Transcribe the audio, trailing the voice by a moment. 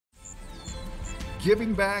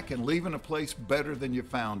Giving back and leaving a place better than you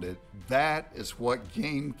found it, that is what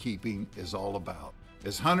gamekeeping is all about.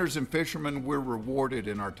 As hunters and fishermen, we're rewarded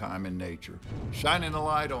in our time in nature, shining a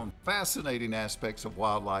light on fascinating aspects of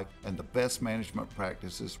wildlife, and the best management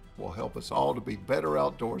practices will help us all to be better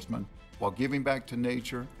outdoorsmen while giving back to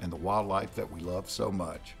nature and the wildlife that we love so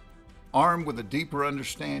much. Armed with a deeper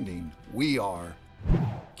understanding, we are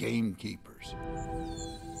gamekeepers.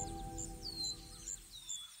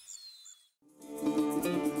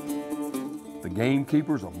 The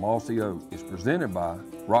Gamekeepers of Mossy Oak is presented by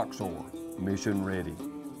Roxor, Mission Ready,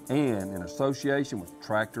 and in association with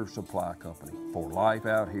Tractor Supply Company for life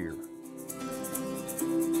out here.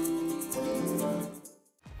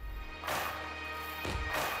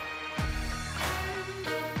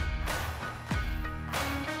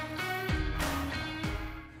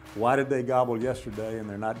 Why did they gobble yesterday and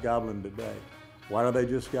they're not gobbling today? Why do they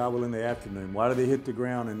just gobble in the afternoon? Why do they hit the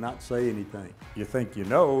ground and not say anything? You think you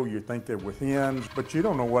know, you think they're with hens, but you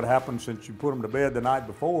don't know what happened since you put them to bed the night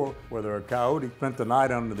before, whether a coyote spent the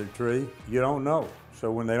night under the tree. You don't know.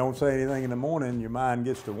 So when they don't say anything in the morning, your mind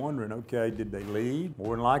gets to wondering, okay, did they leave?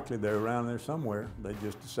 More than likely they're around there somewhere. They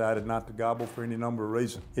just decided not to gobble for any number of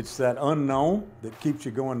reasons. It's that unknown that keeps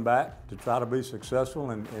you going back to try to be successful,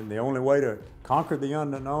 and the only way to conquer the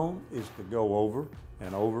unknown is to go over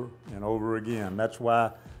and over and over again. That's why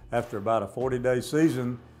after about a 40-day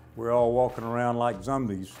season, we're all walking around like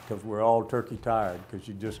zombies because we're all turkey tired, because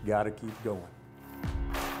you just gotta keep going.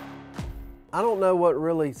 I don't know what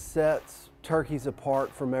really sets turkeys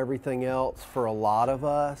apart from everything else for a lot of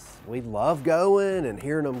us. We love going and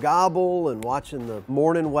hearing them gobble and watching the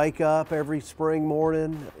morning wake up every spring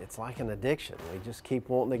morning. It's like an addiction. We just keep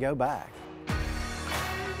wanting to go back.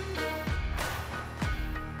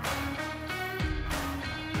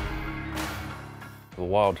 The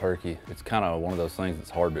wild turkey, it's kind of one of those things that's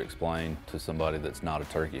hard to explain to somebody that's not a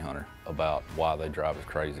turkey hunter about why they drive us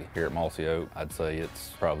crazy. Here at Mossy Oak, I'd say it's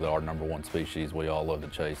probably our #1 species we all love to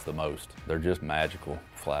chase the most. They're just magical,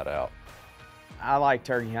 flat out. I like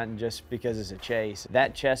turkey hunting just because it's a chase.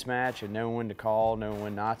 That chess match of knowing when to call, knowing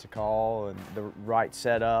when not to call, and the right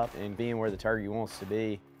setup, and being where the turkey wants to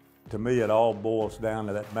be. To me, it all boils down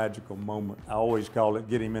to that magical moment. I always call it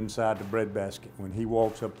get him inside the breadbasket. When he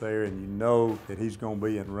walks up there and you know that he's going to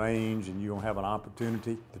be in range and you're going to have an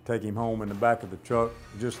opportunity to take him home in the back of the truck,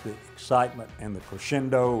 just the excitement and the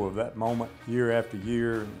crescendo of that moment year after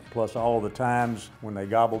year, plus all the times when they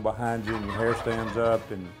gobble behind you and your hair stands up,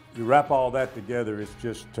 and you wrap all that together, it's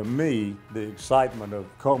just, to me, the excitement of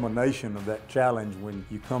culmination of that challenge when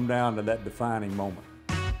you come down to that defining moment.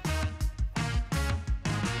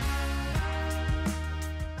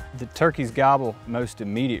 The turkey's gobble, most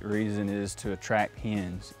immediate reason is to attract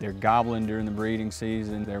hens. They're gobbling during the breeding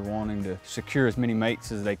season. They're wanting to secure as many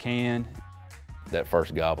mates as they can. That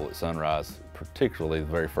first gobble at sunrise, particularly the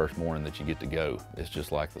very first morning that you get to go, it's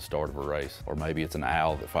just like the start of a race. Or maybe it's an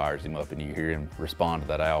owl that fires him up and you hear him respond to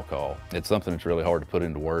that owl call. It's something that's really hard to put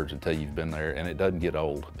into words until you've been there, and it doesn't get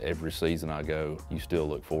old. Every season I go, you still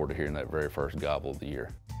look forward to hearing that very first gobble of the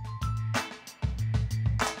year.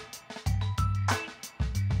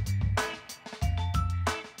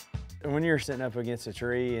 When you're sitting up against a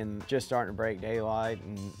tree and just starting to break daylight,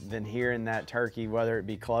 and then hearing that turkey, whether it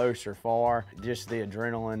be close or far, just the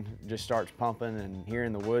adrenaline just starts pumping, and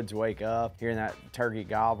hearing the woods wake up, hearing that turkey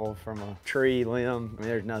gobble from a tree limb, I mean,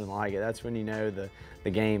 there's nothing like it. That's when you know the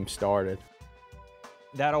game started.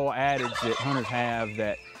 That old adage that hunters have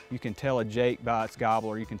that you can tell a jake by its gobble,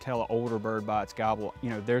 or you can tell an older bird by its gobble. You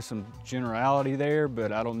know, there's some generality there,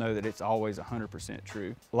 but I don't know that it's always 100%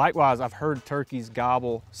 true. Likewise, I've heard turkeys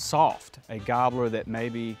gobble soft, a gobbler that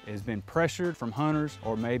maybe has been pressured from hunters,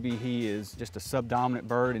 or maybe he is just a subdominant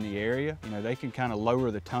bird in the area. You know, they can kind of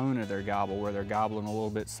lower the tone of their gobble where they're gobbling a little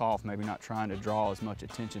bit soft, maybe not trying to draw as much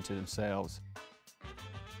attention to themselves.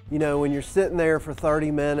 You know, when you're sitting there for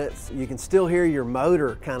 30 minutes, you can still hear your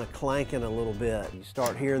motor kind of clanking a little bit. You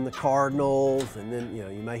start hearing the cardinals, and then, you know,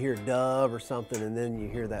 you may hear a dove or something, and then you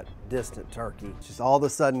hear that distant turkey. It just all of a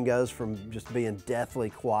sudden goes from just being deathly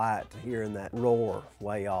quiet to hearing that roar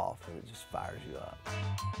way off, and it just fires you up.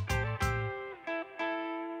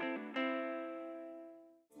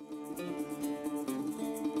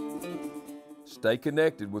 Stay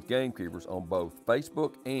connected with Gamekeepers on both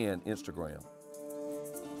Facebook and Instagram.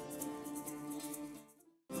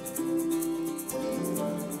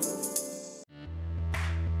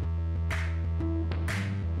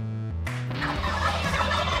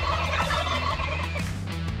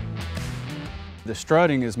 The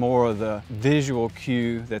strutting is more of the visual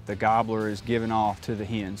cue that the gobbler is giving off to the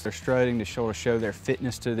hens. They're strutting to sort of show their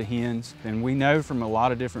fitness to the hens. And we know from a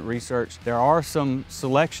lot of different research, there are some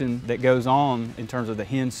selection that goes on in terms of the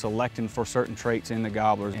hens selecting for certain traits in the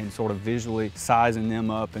gobblers and sort of visually sizing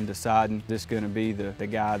them up and deciding this is going to be the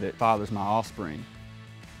guy that fathers my offspring.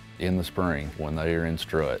 In the spring, when they are in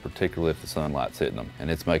strut, particularly if the sunlight's hitting them,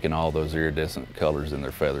 and it's making all those iridescent colors in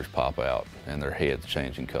their feathers pop out and their heads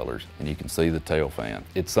changing colors, and you can see the tail fan.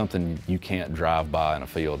 It's something you can't drive by in a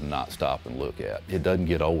field and not stop and look at. It doesn't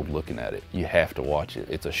get old looking at it. You have to watch it.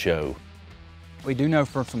 It's a show. We do know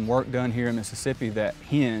from some work done here in Mississippi that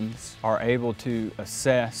hens are able to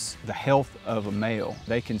assess the health of a male.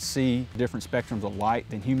 They can see different spectrums of light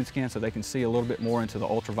than humans can, so they can see a little bit more into the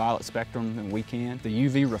ultraviolet spectrum than we can. The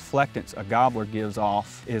UV reflectance a gobbler gives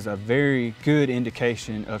off is a very good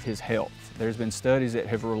indication of his health. There's been studies that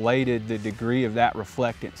have related the degree of that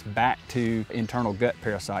reflectance back to internal gut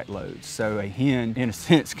parasite loads. So a hen, in a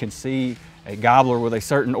sense, can see a gobbler with a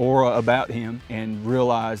certain aura about him and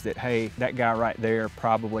realize that, hey, that guy right there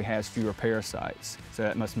probably has fewer parasites. So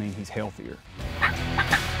that must mean he's healthier.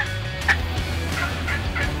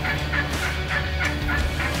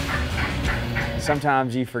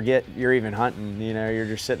 Sometimes you forget you're even hunting, you know, you're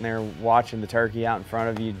just sitting there watching the turkey out in front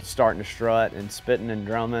of you, starting to strut and spitting and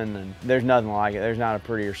drumming, and there's nothing like it. There's not a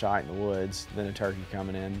prettier sight in the woods than a turkey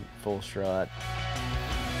coming in full strut.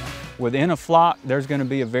 Within a flock, there's going to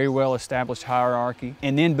be a very well-established hierarchy,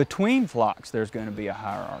 and then between flocks, there's going to be a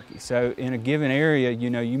hierarchy. So in a given area, you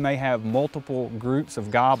know, you may have multiple groups of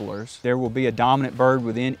gobblers. There will be a dominant bird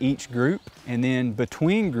within each group, and then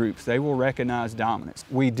between groups, they will recognize dominance.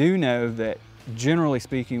 We do know that generally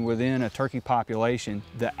speaking, within a turkey population,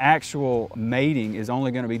 the actual mating is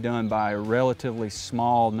only going to be done by a relatively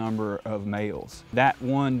small number of males. That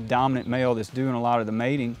one dominant male that's doing a lot of the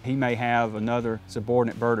mating, he may have another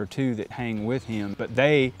subordinate bird or two that hang with him, but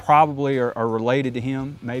they probably are related to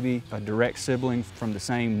him, maybe a direct sibling from the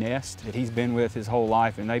same nest that he's been with his whole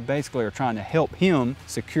life, and they basically are trying to help him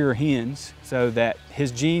secure hens so that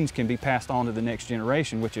his genes can be passed on to the next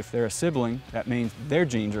generation, which if they're a sibling, that means their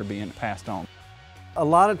genes are being passed on. A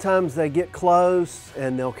lot of times they get close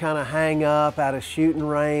and they'll kind of hang up out of shooting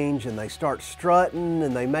range and they start strutting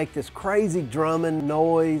and they make this crazy drumming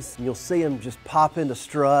noise. You'll see them just pop into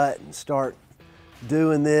strut and start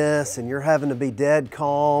doing this, and you're having to be dead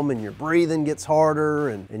calm and your breathing gets harder,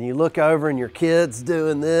 and you look over and your kid's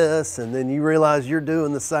doing this, and then you realize you're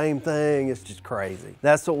doing the same thing. It's just crazy.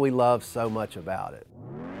 That's what we love so much about it.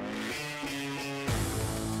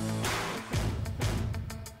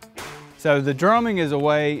 So the drumming is a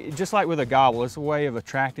way, just like with a gobble, it's a way of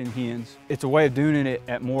attracting hens. It's a way of doing it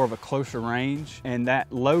at more of a closer range. And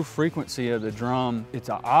that low frequency of the drum, it's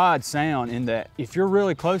an odd sound in that if you're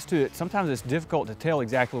really close to it, sometimes it's difficult to tell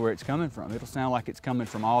exactly where it's coming from. It'll sound like it's coming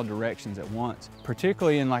from all directions at once.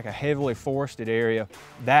 Particularly in like a heavily forested area,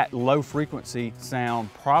 that low frequency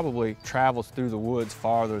sound probably travels through the woods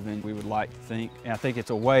farther than we would like to think. And I think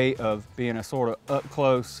it's a way of being a sort of up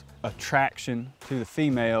close attraction to the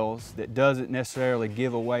females that doesn't necessarily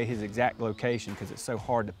give away his exact location because it's so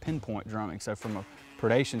hard to pinpoint drumming. So from a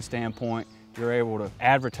predation standpoint, you're able to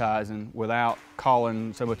advertise without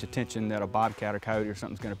calling so much attention that a bobcat or coyote or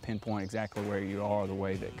something's going to pinpoint exactly where you are the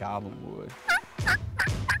way that gobbling would.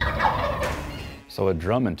 So a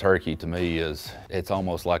drumming turkey to me it's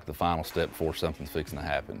almost like the final step before something's fixing to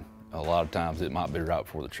happen. A lot of times it might be right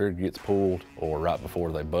before the trigger gets pulled or right before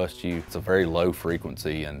they bust you. It's a very low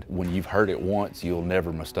frequency, and when you've heard it once, you'll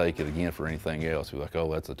never mistake it again for anything else. You're like, oh,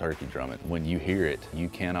 that's a turkey drumming. When you hear it, you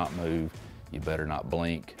cannot move. You better not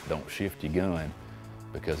blink. Don't shift your gun,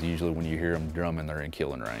 because usually when you hear them drumming, they're in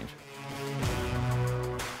killing range.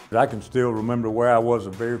 I can still remember where I was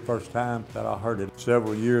the very first time that I heard it,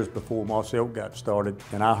 several years before Mossy Oak got started.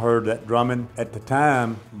 And I heard that drumming. At the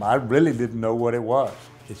time, I really didn't know what it was.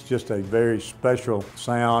 It's just a very special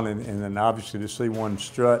sound, and then obviously to see one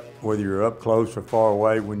strut, whether you're up close or far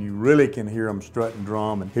away, when you really can hear them strut and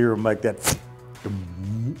drum and hear them make that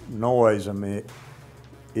noise, I mean,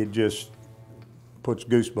 it just puts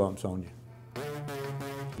goosebumps on you.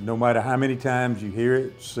 No matter how many times you hear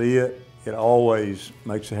it, see it, it always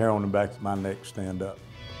makes the hair on the back of my neck stand up.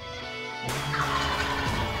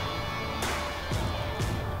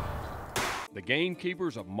 The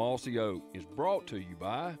Gamekeepers of Mossy Oak is brought to you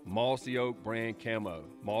by Mossy Oak Brand Camo,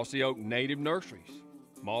 Mossy Oak Native Nurseries,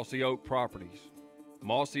 Mossy Oak Properties,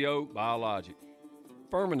 Mossy Oak Biologic,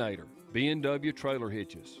 Furminator, B&W Trailer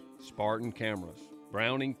Hitches, Spartan Cameras,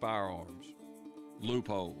 Browning Firearms,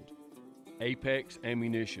 Loophole, Apex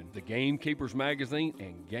Ammunition, the Gamekeepers Magazine,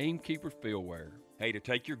 and Gamekeepers Fieldwear. Hey, to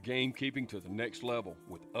take your gamekeeping to the next level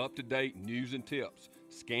with up-to-date news and tips,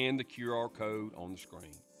 scan the QR code on the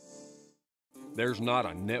screen. There's not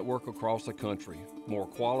a network across the country more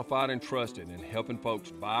qualified and trusted in helping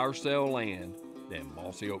folks buy or sell land than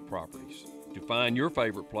Mossy Oak Properties. To find your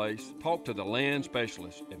favorite place, talk to the land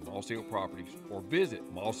specialist at Mossy Oak Properties or visit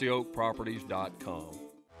mossyoakproperties.com.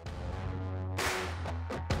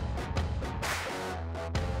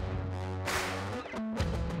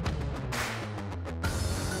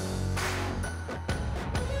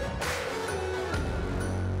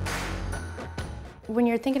 When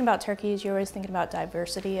you're thinking about turkeys, you're always thinking about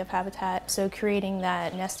diversity of habitat. So creating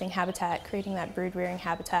that nesting habitat, creating that brood rearing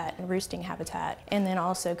habitat and roosting habitat, and then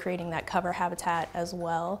also creating that cover habitat as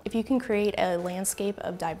well. If you can create a landscape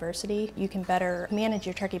of diversity, you can better manage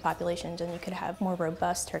your turkey populations and you could have more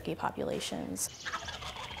robust turkey populations.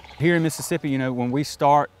 Here in Mississippi, when we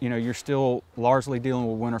start, you're still largely dealing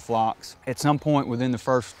with winter flocks. At some point within the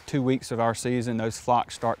first 2 weeks of our season, those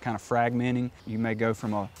flocks start kind of fragmenting. You may go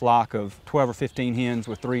from a flock of 12 or 15 hens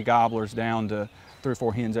with 3 gobblers down to 3 or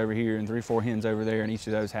 4 hens over here and 3 or 4 hens over there, and each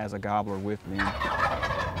of those has a gobbler with them.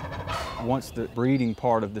 Once the breeding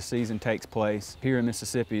part of the season takes place, here in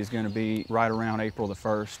Mississippi is going to be right around April the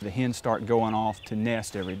 1st. The hens start going off to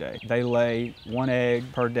nest every day. They lay 1 egg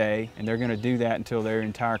per day, and they're going to do that until their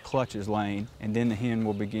entire clutch is laying, and then the hen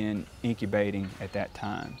will begin incubating at that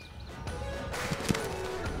time.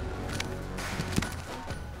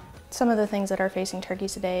 Some of the things that are facing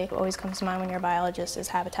turkeys today always comes to mind when you're a biologist is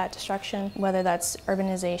habitat destruction, whether that's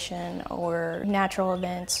urbanization or natural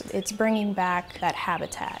events. It's bringing back that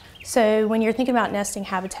habitat. So when you're thinking about nesting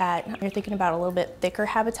habitat, you're thinking about a little bit thicker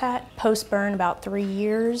habitat, post-burn about 3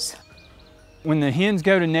 years. When the hens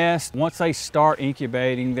go to nest, once they start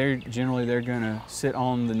incubating, they're going to sit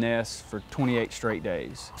on the nest for 28 straight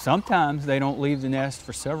days. Sometimes they don't leave the nest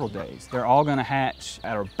for several days. They're all going to hatch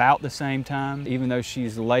at about the same time. Even though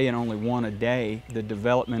she's laying only 1 a day, the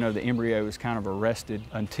development of the embryo is kind of arrested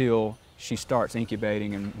until she starts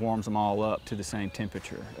incubating and warms them all up to the same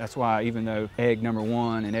temperature. That's why even though egg number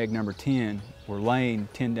 1 and egg number 10 were laying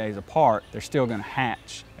 10 days apart, they're still going to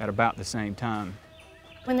hatch at about the same time.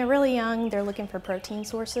 When they're really young, they're looking for protein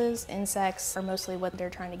sources. Insects are mostly what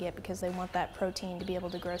they're trying to get because they want that protein to be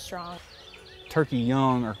able to grow strong. Turkey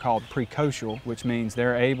young are called precocial, which means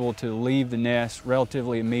they're able to leave the nest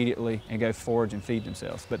relatively immediately and go forage and feed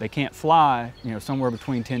themselves. But they can't fly, somewhere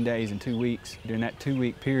between 10 days and 2 weeks. During that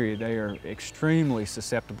 2-week period, they are extremely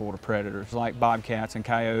susceptible to predators like bobcats and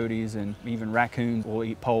coyotes, and even raccoons will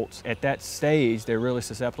eat poults. At that stage, they're really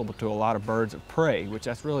susceptible to a lot of birds of prey, which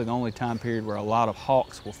that's really the only time period where a lot of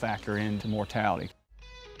hawks will factor into mortality.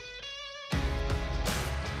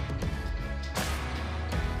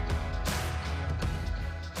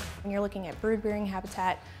 When you're looking at brood rearing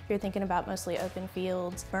habitat, you're thinking about mostly open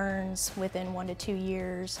fields, burns within 1 to 2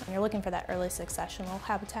 years. And you're looking for that early successional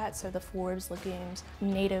habitat, so the forbs, legumes,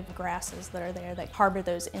 native grasses that are there that harbor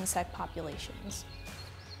those insect populations.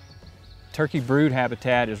 Turkey brood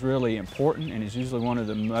habitat is really important and is usually one of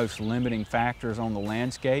the most limiting factors on the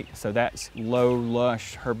landscape. So that's low,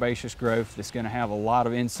 lush, herbaceous growth that's going to have a lot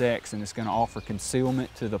of insects and it's going to offer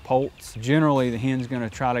concealment to the poults. Generally, the hen's going to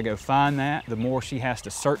try to go find that. The more she has to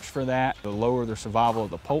search for that, the lower the survival of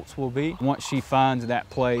the poults will be. Once she finds that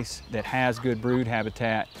place that has good brood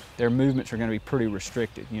habitat, their movements are going to be pretty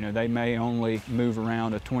restricted. They may only move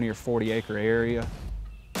around a 20 or 40 acre area.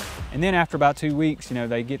 And then after about 2 weeks,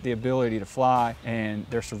 they get the ability to fly and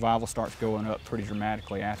their survival starts going up pretty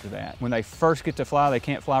dramatically after that. When they first get to fly, they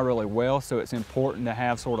can't fly really well, so it's important to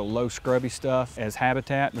have sort of low scrubby stuff as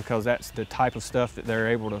habitat because that's the type of stuff that they're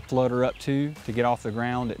able to flutter up to get off the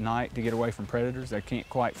ground at night to get away from predators. They can't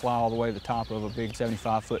quite fly all the way to the top of a big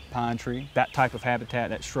 75-foot pine tree. That type of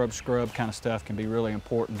habitat, that scrub kind of stuff can be really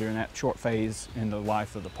important during that short phase in the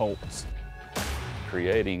life of the poults.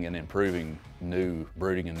 Creating and improving new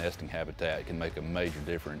brooding and nesting habitat can make a major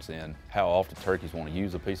difference in how often turkeys want to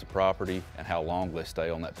use a piece of property and how long they stay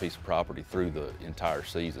on that piece of property through the entire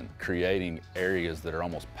season. Creating areas that are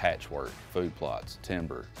almost patchwork, food plots,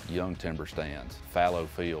 timber, young timber stands, fallow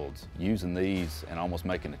fields, using these and almost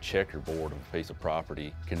making a checkerboard of a piece of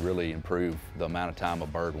property can really improve the amount of time a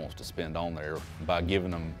bird wants to spend on there by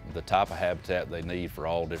giving them the type of habitat they need for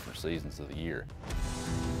all different seasons of the year.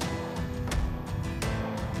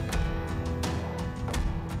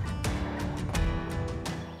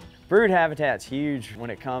 Brood habitat's huge when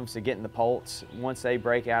it comes to getting the poults. Once they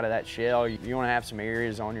break out of that shell, you want to have some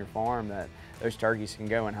areas on your farm that those turkeys can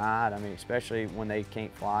go and hide. I mean, especially when they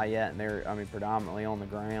can't fly yet and they're, predominantly on the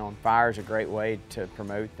ground. Fire is a great way to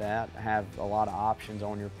promote that. Have a lot of options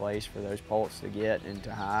on your place for those poults to get and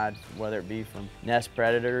to hide, whether it be from nest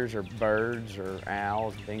predators or birds or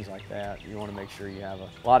owls and things like that. You want to make sure you have a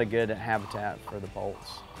lot of good habitat for the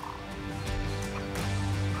poults.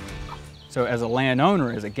 So as a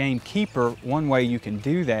landowner, as a gamekeeper, one way you can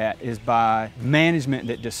do that is by management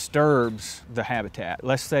that disturbs the habitat.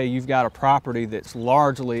 Let's say you've got a property that's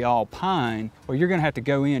largely all pine, well, you're gonna have to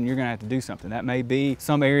go in, you're gonna have to do something. That may be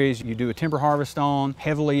some areas you do a timber harvest on,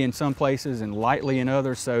 heavily in some places and lightly in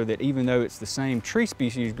others, so that even though it's the same tree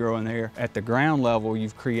species growing there, at the ground level,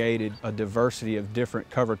 you've created a diversity of different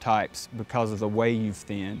cover types because of the way you've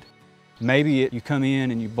thinned. Maybe you come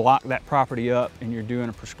in and you block that property up and you're doing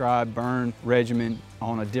a prescribed burn regimen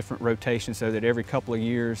on a different rotation so that every couple of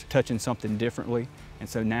years touching something differently. And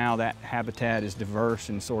so now that habitat is diverse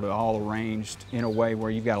and sort of all arranged in a way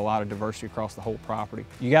where you've got a lot of diversity across the whole property.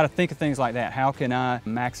 You got to think of things like that. How can I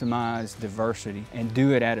maximize diversity and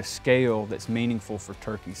do it at a scale that's meaningful for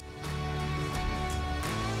turkeys?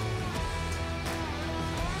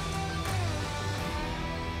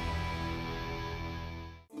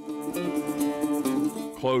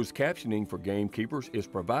 Closed captioning for gamekeepers is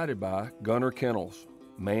provided by Gunner Kennels.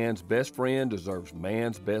 Man's best friend deserves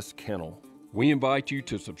man's best kennel. We invite you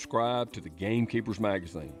to subscribe to the Gamekeepers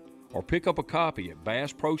magazine or pick up a copy at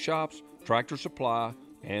Bass Pro Shops, Tractor Supply,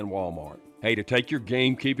 and Walmart. Hey, to take your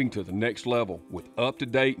gamekeeping to the next level with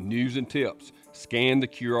up-to-date news and tips, scan the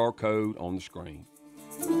QR code on the screen.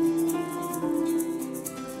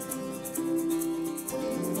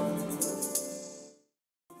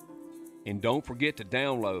 And don't forget to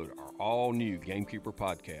download our all-new Gamekeeper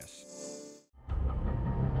podcasts.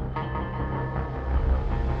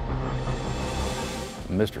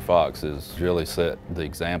 Mr. Fox has really set the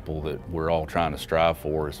example that we're all trying to strive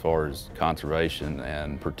for as far as conservation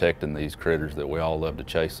and protecting these critters that we all love to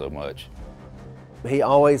chase so much. He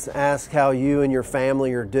always asks how you and your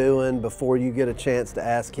family are doing before you get a chance to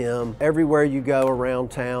ask him. Everywhere you go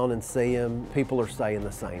around town and see him, people are saying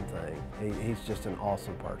the same thing. He's just an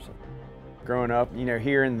awesome person. Growing up,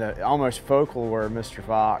 hearing the almost folklore of Mr.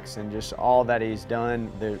 Fox and just all that he's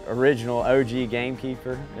done, the original OG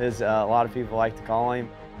gamekeeper, as a lot of people like to call him.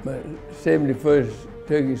 My 71st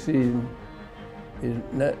turkey season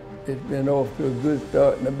it's been off to a good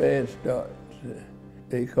start and a bad start.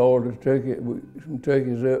 They called some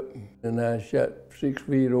turkeys up, and I shot 6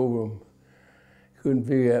 feet over them. Couldn't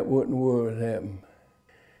figure out what in the world had happened.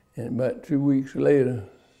 And about 2 weeks later,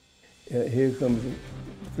 here comes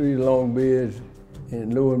 3 long beards,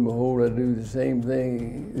 and lo and behold, I do the same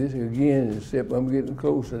thing. This again, except I'm getting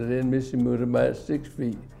closer. I didn't miss him with about 6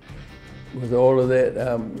 feet. With all of that,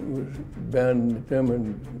 I was bound and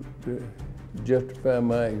determined to justify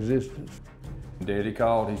my existence. Daddy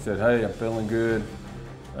called, he said, hey, I'm feeling good.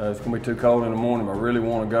 It's gonna be too cold in the morning, but I really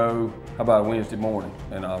wanna go. How about Wednesday morning?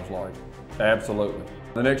 And I was like, absolutely.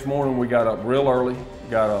 The next morning we got up real early,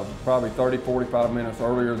 got up probably 30, 45 minutes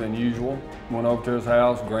earlier than usual. Went over to his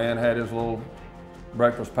house, Gran had his little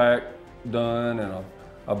breakfast pack done and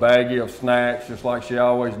a baggie of snacks, just like she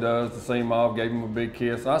always does, to see him off, gave him a big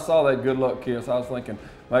kiss. I saw that good luck kiss, I was thinking,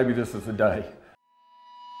 maybe this is the day.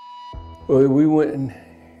 Well, we went and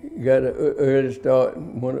got an early start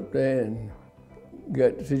and went up there and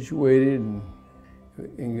got situated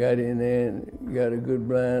and got in there and got a good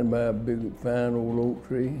blind by a big, fine old oak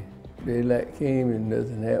tree. Daylight came and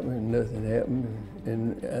nothing happened,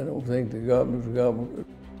 and I don't think the gobblers gobbled.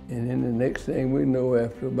 And then the next thing we know,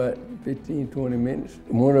 after about 15, 20 minutes,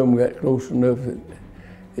 one of them got close enough that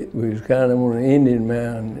it was kind of on an Indian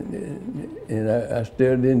mound, and I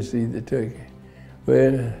still didn't see the turkey.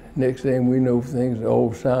 Well, next thing we know, things are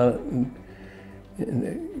all silent, and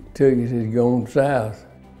the turkeys had gone south.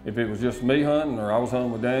 If it was just me hunting, or I was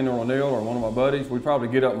hunting with Daniel or Neil or one of my buddies, we'd probably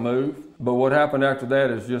get up and move. But what happened after that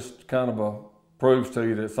is just kind of proves to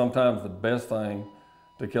you that sometimes the best thing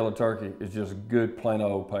to kill a turkey is just good, plain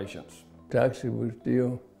old patience. Toxic was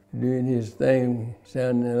still doing his thing,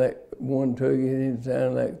 sounding like one turkey, and it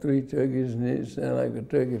sounded like 3 turkeys, and it sounded like a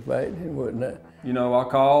turkey fight and whatnot. I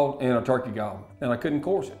called and a turkey gobbled, and I couldn't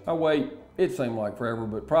course it. I wait, it seemed like forever,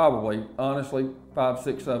 but probably, honestly, 5,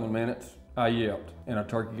 6, 7 minutes, I yelped, and a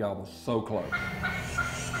turkey gobbled so close.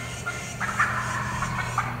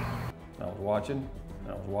 I was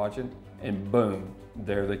watching, and boom,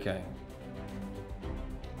 there they came.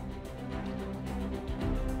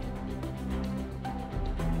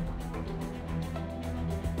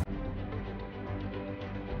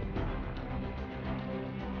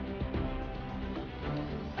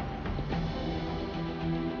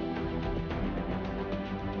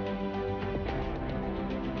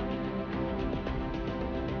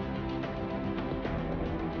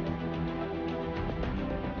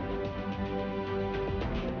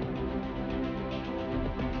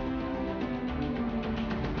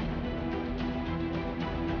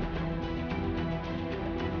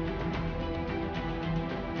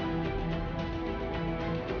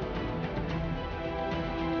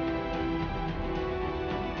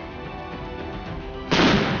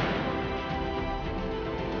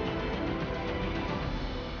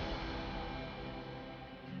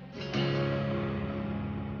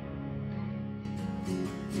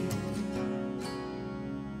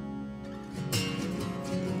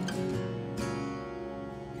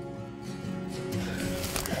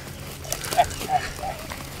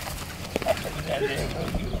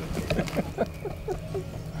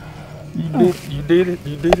 You did it,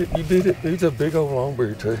 you did it, you did it. He's a big old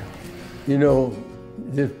longbeard too. You know,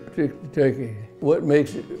 this particular turkey, what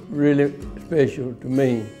makes it really special to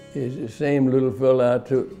me is the same little fella I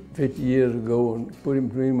took 50 years ago and put him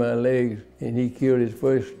between my legs and he killed his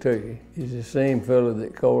first turkey. He's the same fella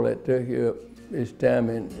that called that turkey up this time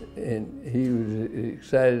and he was as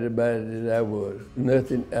excited about it as I was.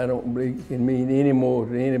 Nothing I don't believe can mean any more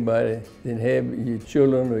to anybody than have your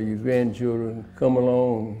children or your grandchildren come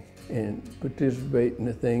along and participate in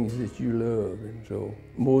the things that you love. And so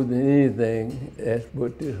more than anything, that's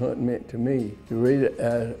what this hunt meant to me. The way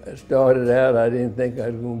I started out, I didn't think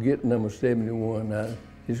I was gonna get number 71. I was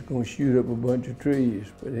just gonna shoot up a bunch of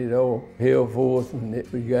trees, but it all held forth and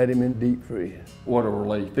we got him in deep freeze. What a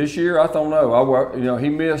relief. This year, I don't know. He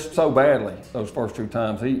missed so badly those first 2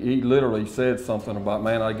 times. He literally said something about,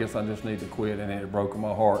 man, I guess I just need to quit, and it broke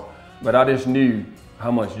my heart. But I just knew how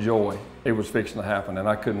much joy it was fixing to happen, and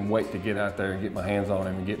I couldn't wait to get out there and get my hands on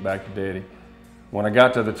him and get back to Daddy. When I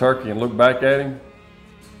got to the turkey and looked back at him,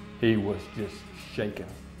 he was just shaking.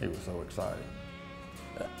 He was so excited.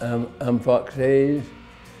 I'm Fox Hayes.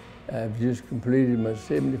 I've just completed my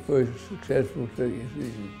 71st successful turkey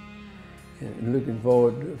season and looking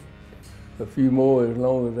forward to a few more as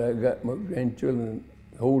long as I got my grandchildren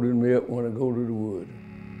holding me up when I go to the woods.